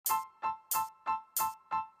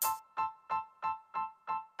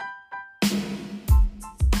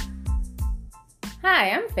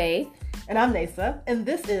Hi, I'm Faith. And I'm Nasa, and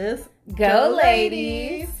this is Go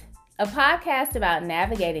Ladies, a podcast about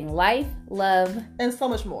navigating life, love, and so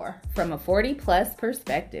much more from a 40-plus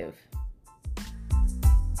perspective.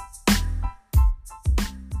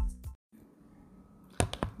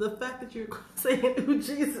 The fact that you're saying, "Ooh,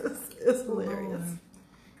 Jesus," is hilarious.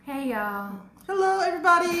 Hey, y'all. Hello,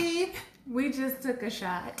 everybody. We just took a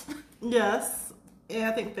shot Yes, and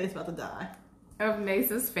I think Faith's about to die. of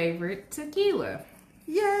Nasa's favorite tequila.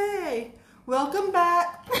 Yay! Welcome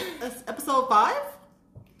back. It's episode 5.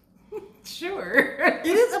 Sure. It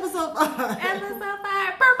is episode 5. Episode 5.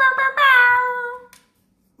 Bow, bow, bow,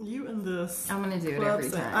 bow. You and this. I'm going to do it club every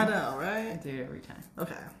set. time. I know, I right? do it every time.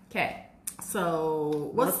 Okay. Okay. So,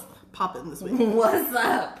 what's popping this week? What's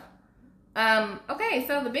up? Okay,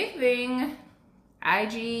 so the big thing,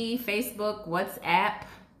 IG, Facebook, WhatsApp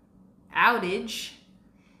outage,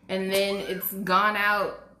 and then it's gone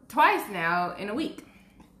out twice now in a week.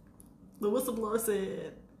 The whistleblower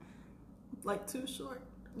said, like, too short.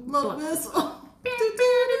 Blow the whistle.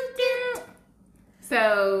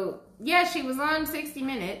 So, yeah, she was on 60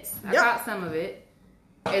 Minutes. I caught some of it.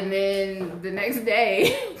 And then the next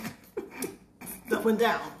day, That went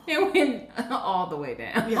down. it went all the way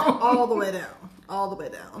down. Yeah, all the way down. All the way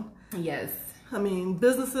down. Yes. I mean,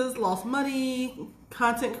 businesses lost money.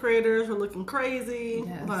 Content creators were looking crazy.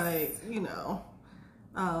 Yes. Like,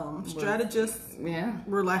 strategists Yeah.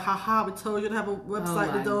 were like, haha, we told you to have a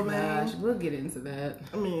website, the domain. Gosh, we'll get into that.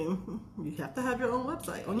 I mean, you have to have your own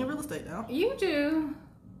website on your real estate now. You do.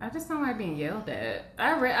 I just don't like being yelled at.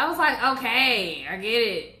 I was like, okay, I get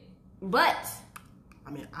it. But I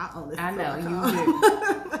mean, I own this. I know, you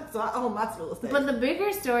do. So I own my real estate. But the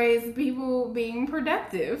bigger story is people being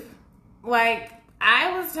productive. Like,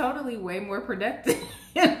 I was totally way more productive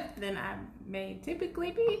than I may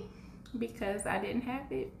typically be because I didn't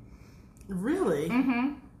have it. Really?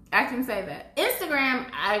 Mm-hmm. I can say that.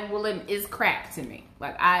 Instagram, is crack to me.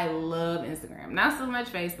 Like, I love Instagram. Not so much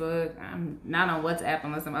Facebook. I'm not on WhatsApp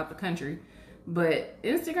unless I'm out the country. But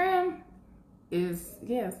Instagram is,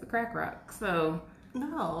 it's the crack rock. So,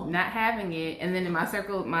 No. not having it. And then in my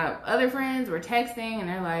circle, my other friends were texting and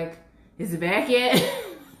they're like, is it back yet?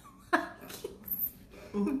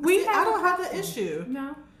 I don't have that issue.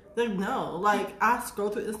 No. No, like I scroll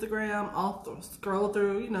through Instagram, scroll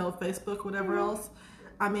through, Facebook, whatever else.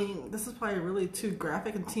 I mean, this is probably really too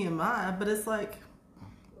graphic and TMI, but it's like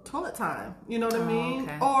toilet time. You know what I mean?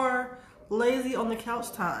 Okay. Or lazy on the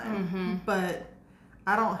couch time. Mm-hmm. But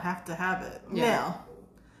I don't have to have it. Yeah. Now,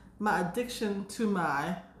 my addiction to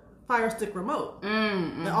my Fire Stick remote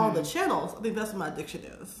Mm-hmm. and all the channels, I think that's what my addiction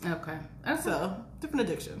is. Okay. So, different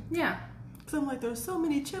addiction. Yeah. So I'm like, there's so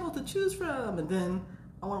many channels to choose from, and then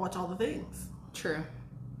I want to watch all the things. True.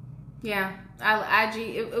 Yeah. IG,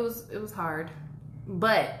 it was hard.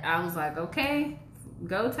 But I was like, okay,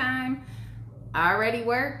 go time. I already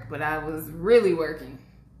worked, but I was really working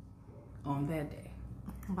on that day.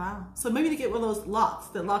 Wow. So maybe to get one of those locks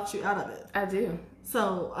that locks you out of it. I do.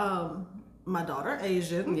 So, my daughter,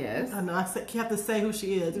 Asian. Yes. I know I have to say who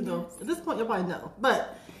she is, even though at this point you'll probably know.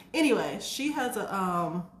 But anyway, she has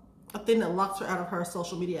a thing that locks her out of her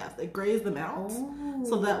social media apps. They graze them out.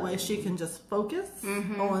 So that way she can just focus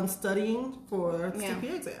on studying for the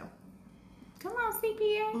CPA exam. Come on,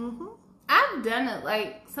 CPA. Mm-hmm. I've done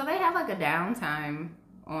it so they have like a downtime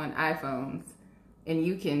on iPhones and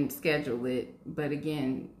you can schedule it, but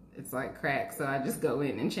again, it's like crack, so I just go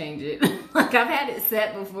in and change it. Like I've had it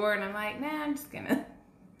set before and I'm like, nah, I'm just gonna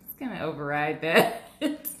override that.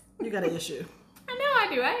 You got an issue. I know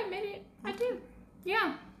I do. I admit it. I do.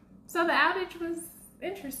 Yeah. So the outage was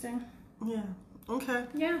interesting. Yeah. Okay.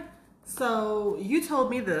 Yeah. So you told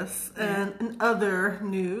me this, and in other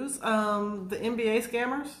news, the NBA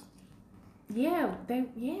scammers. Yeah.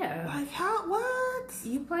 Like how? What?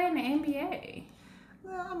 You play in the NBA.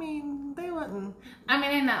 Well, I mean, they wasn't. I mean,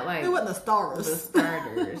 they're not like They wasn't the stars. the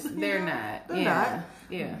starters. They're not. They're not.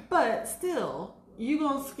 Yeah. But still, you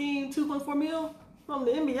gonna scheme 2.4 mil from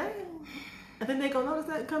the NBA? I think they gonna notice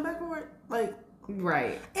that and come back for it. Like,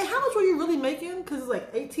 Right. and how much were you really making? Because it's like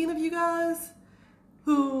 18 of you guys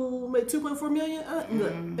who made 2.4 million.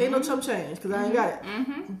 Look, ain't no chump change because I ain't got it.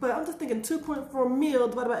 Mm-hmm. But I'm just thinking 2.4 mil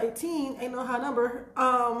divided by 18 ain't no high number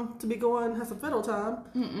to be going have some federal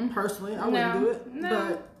time. Personally, I wouldn't do it.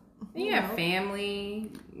 No. But You have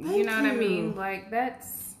family. You Thank know what I you. mean? Like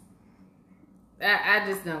that's. I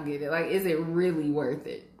just don't get it. Like, is it really worth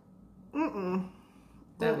it?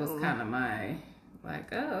 That was kind of my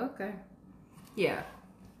oh, okay. Yeah.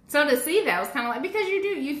 So to see that was kind of like, because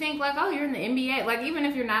you think like, oh, you're in the NBA. Like, even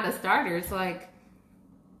if you're not a starter, it's like,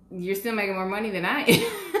 you're still making more money than I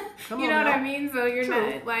am. Come You on know what now. I mean? So you're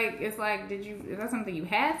True. not like, it's like, is that something you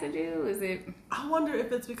had to do? Is it? I wonder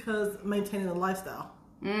if it's because maintaining a lifestyle.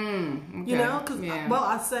 Okay. You know, because yeah. well,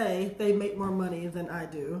 I say they make more money than I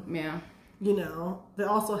do. Yeah. You know, they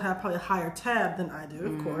also have probably a higher tab than I do,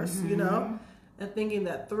 of course. You know, and thinking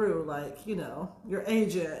that through, like, you know, your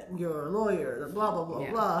agent, your lawyer, blah blah blah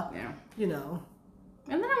blah. Yeah. You know.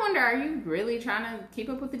 And then I wonder, are you really trying to keep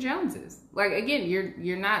up with the Joneses? Like, again,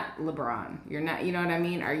 you're not LeBron. You're not, you know what I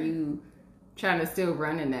mean? Are you trying to still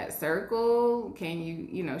run in that circle? Can you,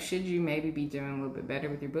 you know, should you maybe be doing a little bit better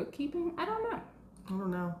with your bookkeeping? I don't know. I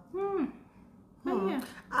don't know. But yeah.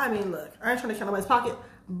 I mean, look, I ain't trying to count nobody's pocket,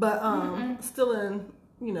 but still in,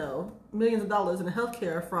 you know, millions of dollars in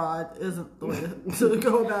healthcare fraud isn't the way to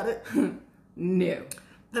go about it. No.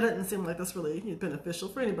 That doesn't seem like that's really beneficial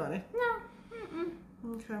for anybody. No.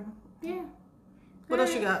 Okay. Yeah. What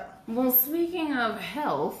else you got? Well, speaking of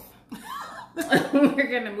health, we're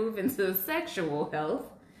going to move into sexual health.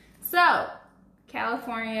 So,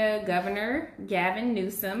 California Governor Gavin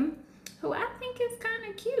Newsom, who I think is kind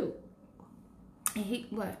of cute.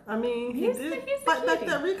 I mean, he He's did a fight back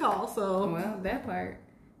cutie. that recall, so. Well, that part.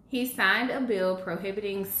 He signed a bill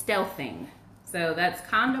prohibiting stealthing. So that's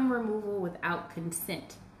condom removal without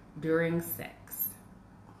consent during sex.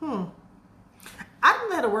 I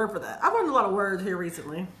didn't have a word for that. I've learned a lot of words here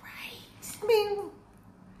recently. Right. I mean,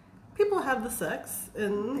 people have the sex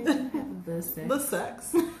and The sex. the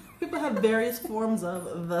sex. People have various forms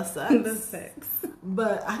of the sex. The sex.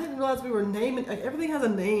 But I didn't realize we were naming, like, everything has a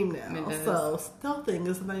name now. It does. So stealthing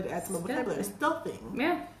is something to add to my vocabulary. Stealthing.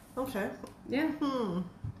 Yeah. Okay. Yeah.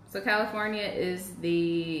 So California is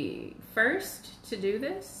the first to do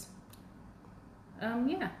this.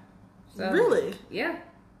 Yeah. So, Really? Yeah.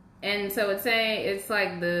 And so it's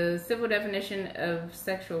like the civil definition of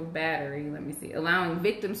sexual battery. Let me see. Allowing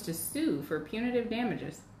victims to sue for punitive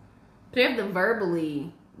damages. So you have to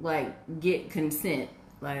verbally, like, get consent.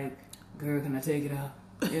 Like, girl, can I take it out?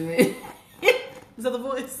 And then Is that the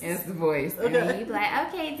voice? it's the voice. And Okay. then you be like,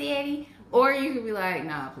 okay, daddy. Or you could be like,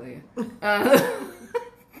 nah, player.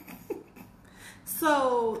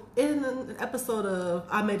 So, in an episode of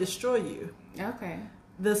I May Destroy You, Okay.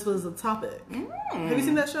 this was a topic. Have you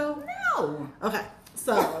seen that show? No. Okay.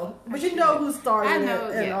 So, but you know who stars I in know,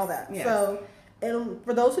 it and yes, all that. yes. So, and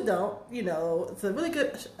for those who don't, you know, it's a really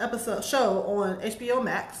good show on HBO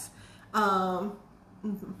Max.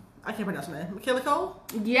 I can't pronounce her name. Michaela Cole?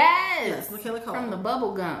 Yes. Yes, Michaela Cole. From the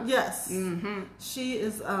bubble gum. Yes. Mm-hmm. She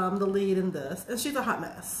is the lead in this, and she's a hot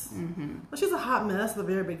mess. Mm-hmm. But she's a hot mess at the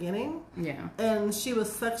very beginning, Yeah. and she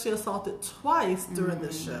was sexually assaulted twice during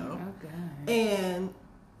this show. Okay. And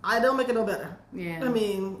I don't make it no better. Yeah. I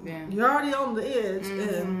mean, Yeah. you're already on the edge,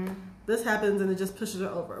 and this happens, and it just pushes her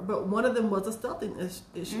over. But one of them was a stealthing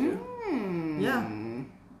issue. Yeah.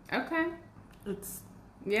 Okay. It's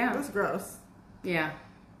gross. Yeah.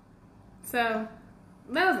 So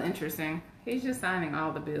that was interesting. He's just signing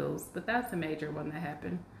all the bills, but that's a major one that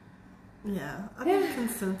happened. Yeah, I think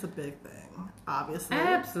consent's a big thing, obviously.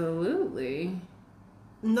 Absolutely.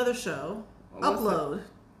 Another show, What's Upload.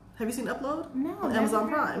 Have you seen Upload? No. On Amazon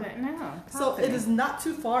never heard Prime. of it. No. So Talk to it me. is not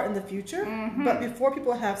too far in the future, but before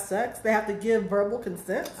people have sex, they have to give verbal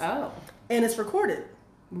consent, Oh. and it's recorded.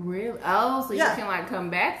 Really? Oh, so Yeah. you can like come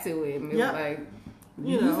back to it and be Yeah. like,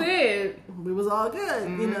 You you know. said. We was all good,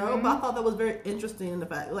 you know. But I thought that was very interesting in the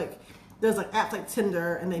fact, like, there's like apps like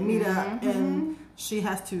Tinder, and they meet up, and she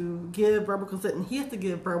has to give verbal consent, and he has to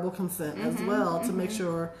give verbal consent as well to make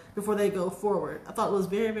sure before they go forward. I thought it was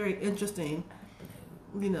very, very interesting.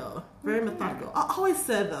 You know, very methodical. I always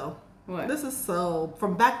said though, What? this is so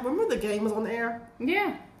from back. Remember the game was on the air?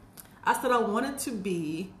 Yeah. I said I wanted to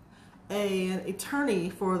be an attorney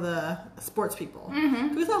for the sports people.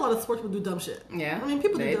 We saw a lot of sports people do dumb shit. Yeah. I mean,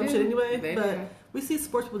 people do They dumb do. shit anyway, They but do. we see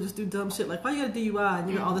sports people just do dumb shit. Like, why you got a DUI and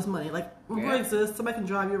you got all this money? Like, Yeah. what exists? Somebody can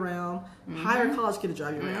drive you around. Hire a college kid to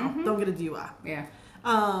drive you around. Don't get a DUI. Yeah.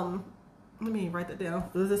 Let me write that down.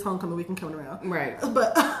 This is homecoming weekend coming around. Right.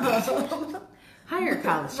 But Hire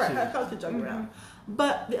college right, kid. hire a college kid to drive you around.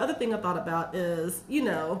 But the other thing I thought about is, you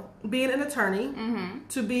know, being an attorney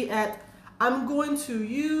to be at. I'm going to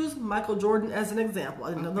use Michael Jordan as an example. I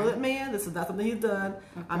didn't know that man. This is not something he's done.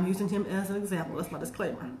 I'm using him as an example. That's my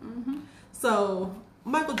disclaimer. So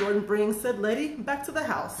Michael Jordan brings said lady back to the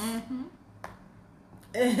house.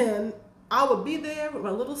 And I would be there with my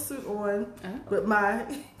little suit on with my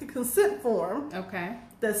consent form Okay.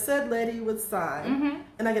 that said lady would sign.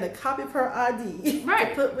 And I get a copy of her ID Right.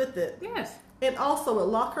 to put with it. Yes. And also would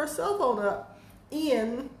lock her cell phone up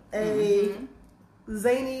in a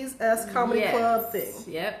Zany's S Comedy Yes. Club thing.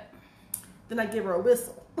 Yep. Then I give her a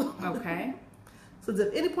whistle. Okay. So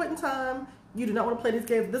at any point in time you do not want to play these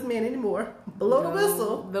games with this man anymore, blow the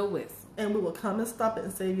whistle. The whistle. And we will come and stop it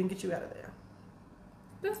and save you and get you out of there.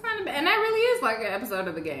 That's not bad. And that really is like an episode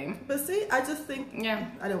of the game. But see, I just think... Yeah.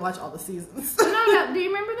 I didn't watch all the seasons. No. Do you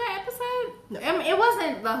remember that episode? No. I mean, it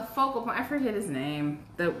wasn't the focal point. I forget his name.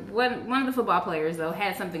 One of the football players, though,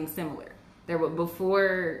 had something similar. There were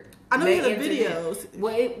before... I know you had the videos.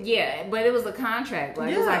 Well, but it was a contract.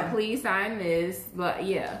 Like, it was like, please sign this. But,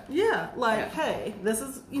 yeah. Yeah, hey, this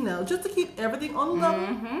is, just to keep everything on the level.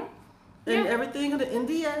 Mm-hmm. And everything on the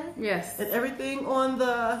NDA. Yes. And everything on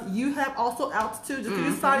the, you have also altitude, just because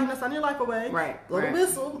you're signing your life away. Right. Blow the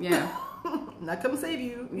whistle. Yeah. Not come save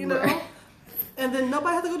you, you know. And then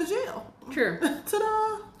nobody has to go to jail. True.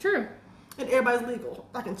 Ta-da. True. And everybody's legal.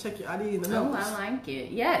 I can check your ID in the numbers. Oh, I like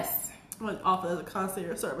it. Yes. I'm going to offer as a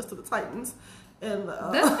concierge service to the Titans. And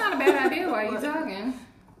that's not a bad idea while you're talking.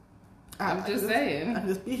 I'm just saying. I can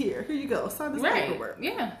just be here. Here you go. Sign this paperwork.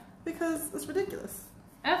 Yeah. Because it's ridiculous.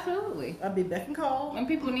 Absolutely. I'd be beck and call. And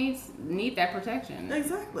people need that protection.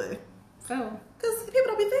 Exactly. So. Because people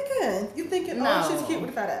don't be thinking. You're thinking, no. Oh, she's cute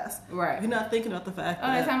with a fat ass. Right. You're not thinking about the fact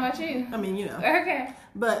that... they're talking about you. I mean, Okay.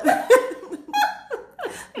 But...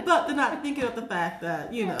 but they're not thinking of the fact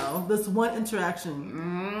that, this one interaction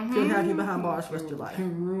can have you behind bars for the rest of your life.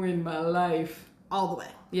 Can ruin my life. All the way.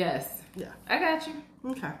 Yes. Yeah. I got you.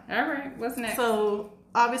 Okay. All right. What's next? So,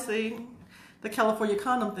 obviously, the California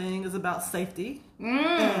condom thing is about safety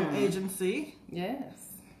and agency. Yes.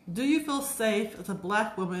 Do you feel safe as a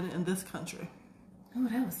black woman in this country? Oh,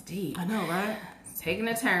 that was deep. I know, right? It's taking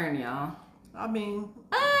a turn, y'all. I mean,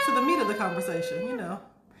 to the meat of the conversation,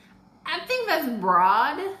 I think that's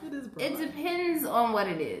broad. It is broad. It depends on what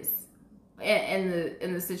it is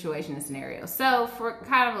in the situation and scenario. So for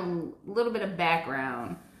kind of a little bit of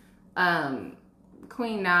background,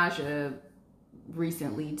 Queen Naja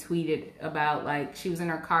recently tweeted about, like, she was in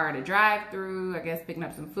her car at a drive-through, I guess picking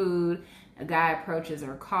up some food. A guy approaches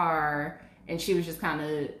her car and she was just kind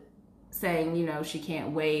of saying, she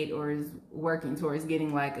can't wait or is working towards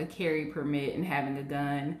getting like a carry permit and having a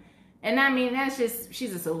gun. And I mean, that's just,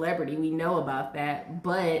 she's a celebrity. We know about that.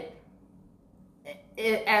 But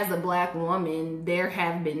as a black woman, there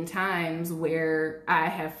have been times where I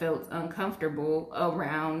have felt uncomfortable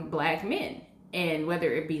around black men. And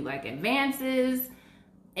whether it be like advances,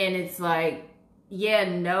 and it's like, yeah,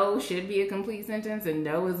 no should be a complete sentence, and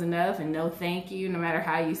no is enough, and no thank you, no matter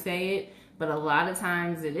how you say it. But a lot of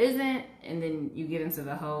times it isn't. And then you get into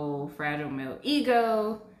the whole fragile male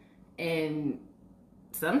ego, and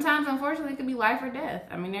sometimes, unfortunately, it could be life or death.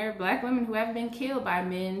 I mean, there are black women who have been killed by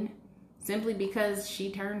men simply because she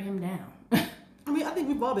turned him down. I mean, I think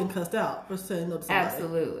we've all been cussed out for saying no to somebody.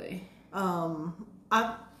 Absolutely.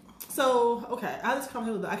 I had this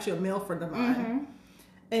conversation with actually a male friend of mine,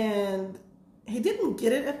 and he didn't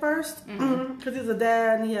get it at first because he's a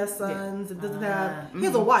dad and he has sons and doesn't have. He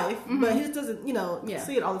has a wife, but he just doesn't,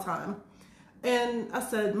 see it all the time. And I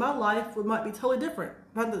said, my life might be totally different.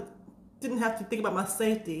 I didn't have to think about my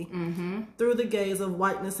safety through the gaze of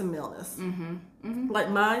whiteness and maleness. Like,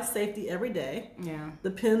 my safety every day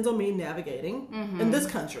depends on me navigating in this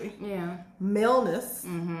country. Yeah. Maleness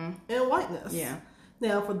and whiteness. Yeah.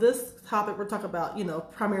 Now, for this topic, we're talking about,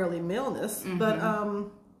 primarily maleness. But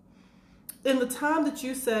in the time that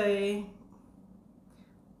you say,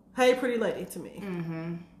 hey, pretty lady, to me,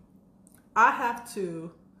 I have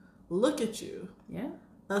to look at you. Yeah.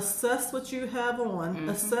 Assess what you have on,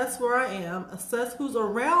 assess where I am, assess who's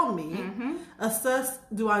around me, assess,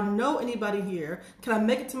 do I know anybody here? Can I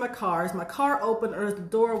make it to my car? Is my car open, or is the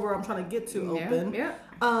door where I'm trying to get to open? Yeah.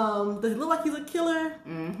 Does he look like he's a killer?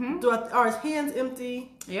 Are his hands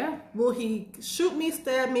empty? Yeah. Will he shoot me,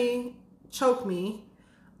 stab me, choke me?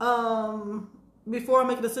 Before I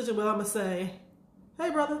make a decision whether I'm going to say, hey,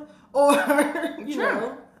 brother, or, you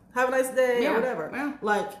know, have a nice day, or whatever. Yeah.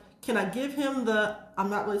 Like, can I give him the,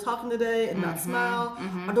 I'm not really talking today, and not smile?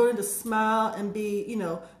 Or do I need to smile and be,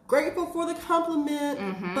 grateful for the compliment,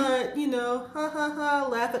 but, ha ha ha,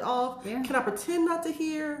 laugh it off? Yeah. Can I pretend not to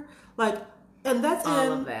hear? Like, and that's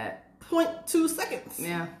all in of that. 0.2 seconds.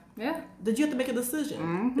 Yeah. Yeah. That you have to make a decision.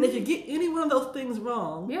 And if you get any one of those things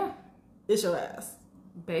wrong, it's your ass.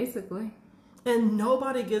 Basically. And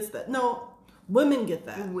nobody gets that. No, women get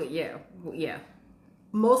that. Yeah.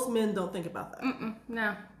 Most men don't think about that.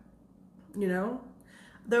 No.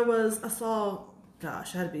 I saw,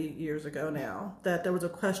 gosh, it had to be years ago now, that there was a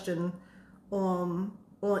question on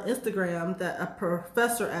Instagram that a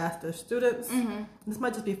professor asked their students. This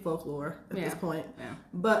might just be folklore at this point. Yeah.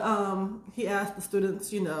 But he asked the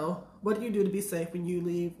students, what do you do to be safe when you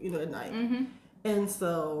leave, at night? And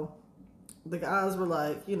so the guys were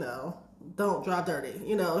like, don't drive dirty,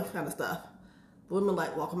 kind of stuff. The women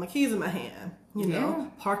like walk with my keys in my hand,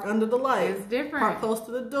 park under the light, It's different. park close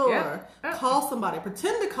to the door, Yep. call somebody,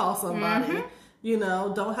 pretend to call somebody,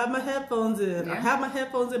 don't have my headphones in, or have my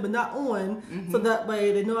headphones in but not on, so that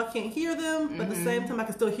way they know I can't hear them, but at the same time I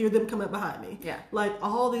can still hear them coming behind me. Yeah. Like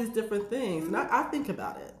all these different things. And I think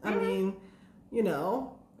about it. I mean,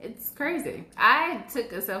 It's crazy. I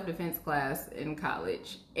took a self-defense class in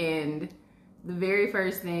college, and the very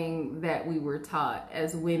first thing that we were taught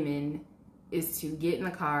as women is to get in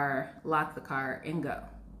the car, lock the car, and go.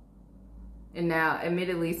 And now,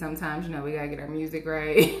 admittedly, sometimes, we gotta get our music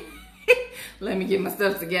right. Let me get my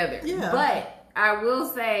stuff together. Yeah. But I will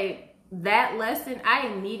say that lesson, I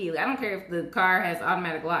don't care if the car has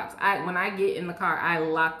automatic locks. When I get in the car, I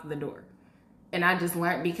lock the door. And I just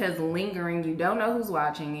learned, because lingering, you don't know who's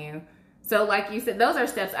watching you. So like you said, those are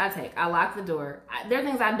steps I take. I lock the door. There are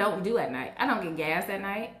things I don't do at night. I don't get gas at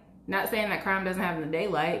night. Not saying that crime doesn't happen in the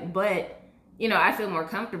daylight, but I feel more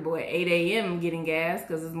comfortable at 8 a.m. getting gas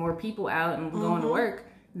because there's more people out and going to work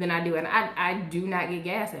than I do. And I do not get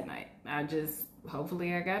gas at night.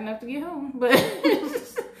 Hopefully I got enough to get home. But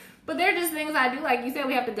but they're just things I do. Like you said,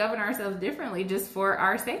 we have to govern ourselves differently just for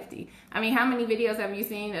our safety. I mean, how many videos have you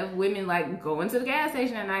seen of women like going to the gas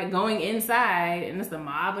station at night, going inside, and it's a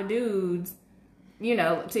mob of dudes,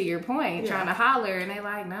 to your point, trying to holler, and they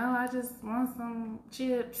like, no, I just want some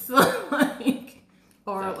chips.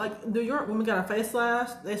 Or like New York, women got a face slash.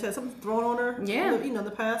 They said something thrown on her. Yeah. In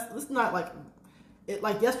the past, it's not like it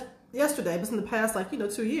like yesterday, but it's in the past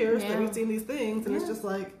 2 years that we've seen these things, and it's just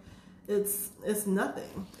like it's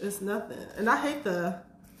nothing. It's nothing. And I hate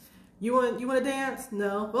you want to dance?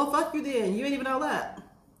 No. Well, fuck you then. You ain't even all that.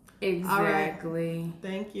 Exactly. Right.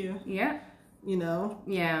 Thank you. Yeah.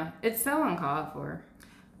 Yeah. It's so uncalled for.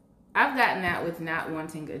 I've gotten that with not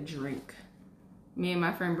wanting a drink. Me and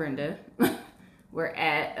my friend Brenda were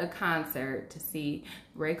at a concert to see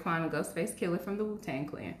Raekwon and Ghostface Killah from the Wu-Tang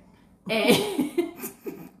Clan.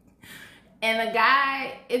 And the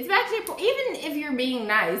guy, it's actually, even if you're being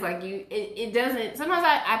nice, like it doesn't, sometimes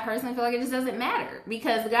I personally feel like it just doesn't matter,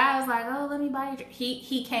 because the guy was like, oh, let me buy you a drink.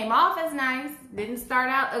 He came off as nice, didn't start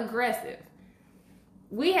out aggressive.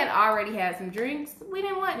 We had already had some drinks. We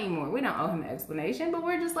didn't want any more. We don't owe him an explanation, but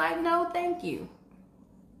we're just like, no, thank you.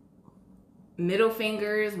 Middle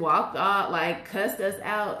fingers, walked off, cussed us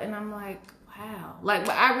out. And I'm like, wow.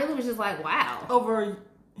 I really was just like, wow. Over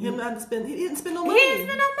him not to spend, he didn't spend no money. He didn't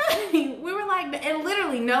spend no money. We were like, and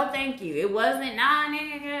literally, no thank you. It wasn't, nah,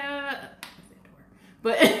 nigga.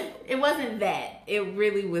 But it wasn't that. It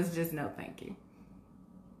really was just no thank you.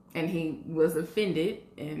 And he was offended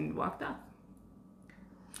and walked off.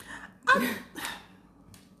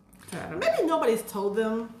 Maybe nobody's told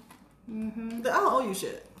them that I don't owe you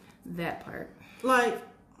shit. That part. Like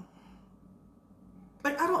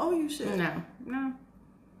I don't owe you shit. No.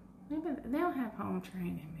 Maybe they don't have home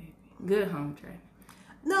training, maybe. Good home training.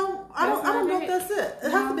 No, I don't know if that's it.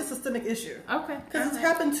 It has to be a systemic issue. Okay. Because it's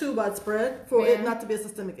happened too widespread for it not to be a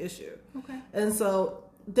systemic issue. Okay. And so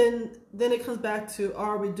then it comes back to,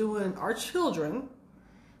 are we doing our children,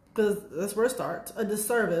 because that's where it starts, a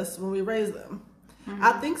disservice when we raise them?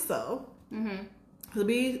 I think so. Because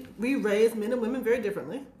we raise men and women very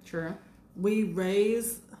differently. True. We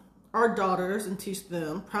raise our daughters and teach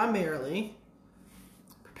them primarily,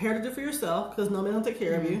 prepare to do for yourself, because no man will take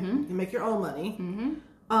care of you. You make your own money.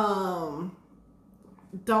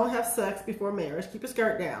 Don't have sex before marriage. Keep your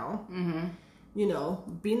skirt down.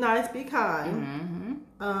 Be nice, be kind.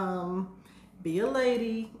 Be a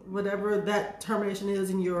lady, whatever that termination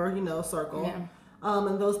is in your, circle. Yeah.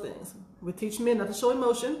 And those things. We teach men not to show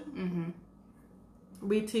emotion.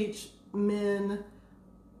 We teach men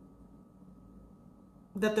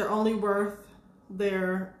that they're only worth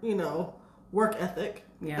their, work ethic.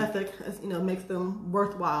 Yeah. Ethic, makes them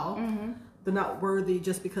worthwhile. They're not worthy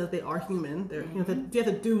just because they are human. They're, you have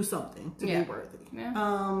to do something to be worthy.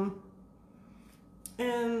 Yeah.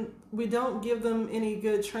 And we don't give them any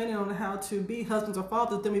good training on how to be husbands or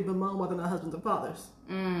fathers. Then we bemoan whether they're not husbands or fathers.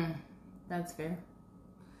 That's fair.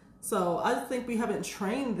 So I just think we haven't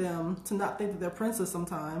trained them to not think that they're princes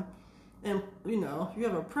sometime. And, if you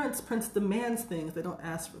have a prince demands things. They don't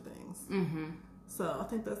ask for things. So I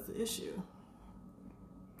think that's the issue.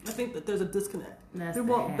 I think that there's a disconnect. That's we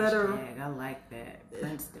the want hashtag. better. I like that.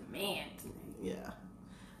 Prince demands. Yeah.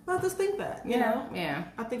 Well, just think that, you know? Yeah.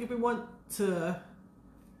 I think if we want to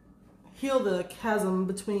heal the chasm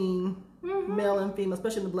between male and female,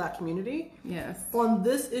 especially in the Black community, Yes. on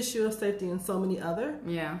this issue of safety and so many other,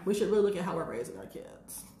 Yeah. we should really look at how we're raising our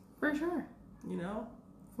kids. For sure. You know?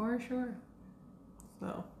 For sure.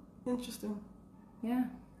 So, interesting. Yeah.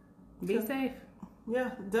 Be safe.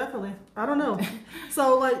 Yeah, definitely. I don't know.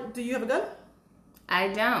 So, like, do you have a gun? I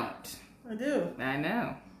don't. I do. I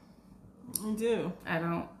know. I do. I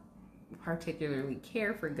don't particularly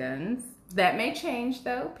care for guns. That may change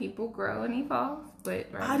though. People grow and evolve, but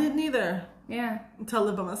right I didn't either yeah. until I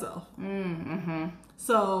lived by myself. Mm-hmm.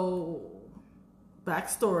 So,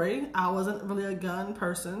 backstory: I wasn't really a gun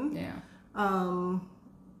person. Yeah.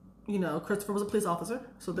 You know, Christopher was a police officer,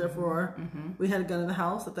 so therefore we had a gun in the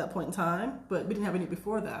house at that point in time, but we didn't have any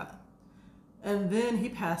before that. And then he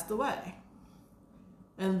passed away.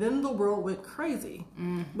 And then the world went crazy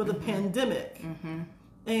with a pandemic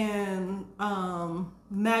and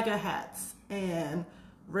MAGA hats and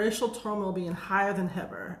racial turmoil being higher than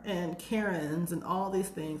ever and Karens and all these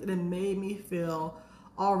things. And it made me feel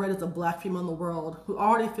already as a black female in the world who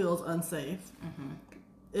already feels unsafe.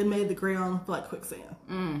 It made the ground feel like quicksand.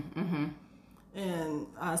 And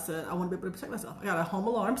I said, I want to be able to protect myself. I got a home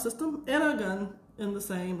alarm system and a gun in the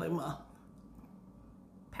same like month.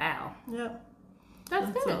 Pow. Yep. That's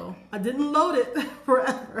And good. so I didn't load it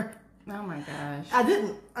forever. Oh my gosh. I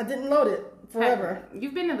didn't load it forever.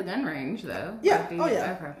 You've been to the gun range though. Yeah. Like, Oh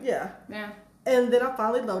yeah. Okay. Yeah. Yeah. And then I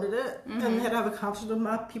finally loaded it and had to have a conversation with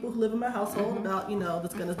my people who live in my household about, you know,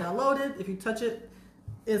 this gun is now loaded. If you touch it,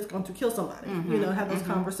 it's going to kill somebody. You know, have those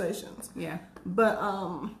conversations. Yeah. But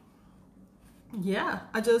yeah,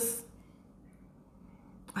 I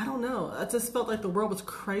don't know. I just felt like the world was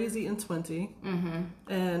crazy in 20,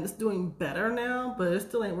 and it's doing better now, but it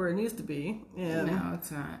still ain't where it needs to be. And No,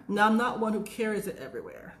 it's not. now I'm not one who carries it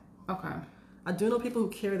everywhere. Okay. I do know people who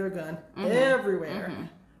carry their gun everywhere.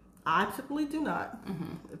 I typically do not.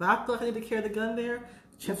 If I feel like I need to carry the gun there,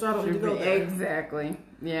 chances are I don't need to go there. Exactly.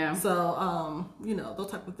 Yeah. So, you know, those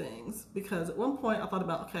type of things. Because at one point I thought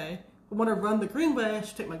about, okay, I want to run the Greenway. I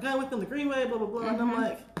should take my gun with me the Greenway, blah, blah, blah. And I'm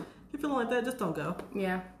like, if you're feeling like that, just don't go.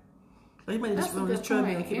 Yeah. But you might just run this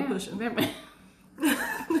treadmill and keep it pushing. I mean,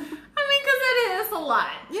 because it is a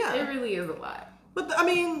lot. Yeah. It really is a lot. But,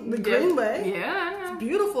 the Greenway, Yeah, I know.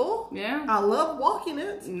 beautiful. Yeah. I love walking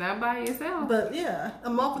it. Not by yourself. But, yeah,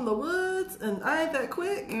 I'm off in the woods, and I ain't that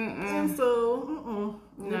quick. And so,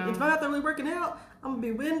 No. if I'm not really working out, I'm going to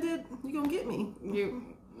be winded. You're going to get me.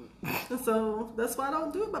 And so that's why I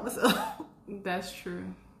don't do it by myself. That's true.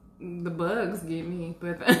 The bugs get me,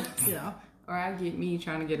 but Yeah. or I get me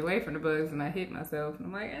trying to get away from the bugs and I hit myself and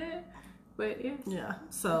I'm like, But yeah. Yeah.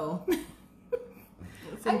 So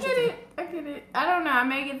I get it. I don't know. I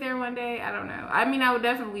may get there one day. I don't know. I mean, I would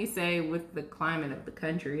definitely say with the climate of the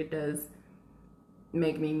country, it does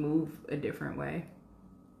make me move a different way.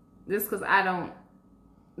 Just because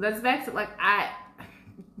that's back to like, I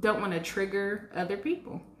don't want to trigger other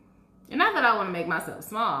people. And not that I want to make myself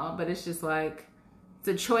small, but it's just like, it's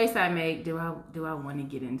a choice I make. Do I want to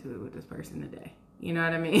get into it with this person today? You know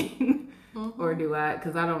what I mean? Or do I?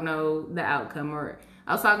 Because I don't know the outcome. Or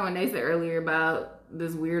I was talking with Nasa earlier about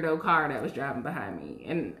this weirdo car that was driving behind me,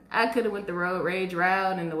 and I could have went the road rage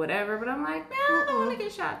route and the whatever, but I'm like, no, I don't want to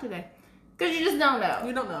get shot today. Because you just don't know.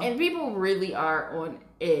 You don't know. And people really are on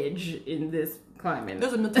edge in this climate.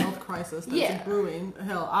 There's a mental health crisis that's brewing.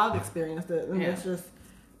 Hell, I've experienced it. And it's just,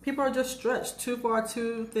 people are just stretched too far,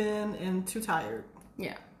 too thin, and too tired.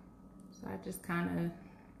 Yeah. So I just kind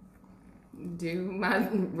of do my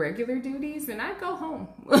regular duties and I go home.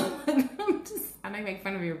 I may make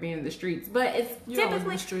fun of you for being in the streets, but it's You're always in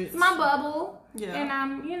typically the streets. my bubble. Yeah. And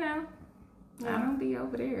I'm, I don't be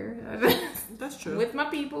over there. That's true. With my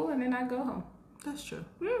people, and then I go home. That's true.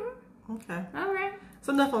 Mm-hmm. Okay. All right.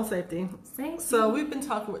 So enough on safety. Safety. So we've been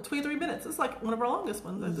talking with 23 minutes. It's like one of our longest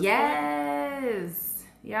ones. At this point. Yes.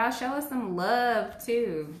 Y'all show us some love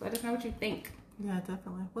too. Let us know what you think. Yeah,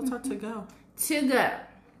 definitely. What's our to go? To go.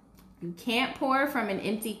 You can't pour from an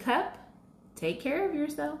empty cup. Take care of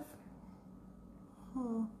yourself.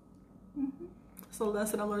 It's a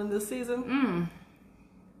lesson I'm learning this season.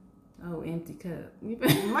 Oh, empty cup.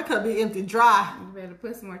 My cup be empty, dry. You better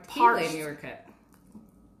put some more tequila Parched. in your cup.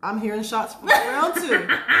 I'm hearing shots from round 2.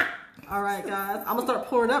 All right, guys. I'm going to start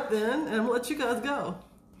pouring up then, and I'm going to let you guys go.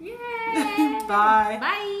 Yay! Bye.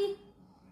 Bye.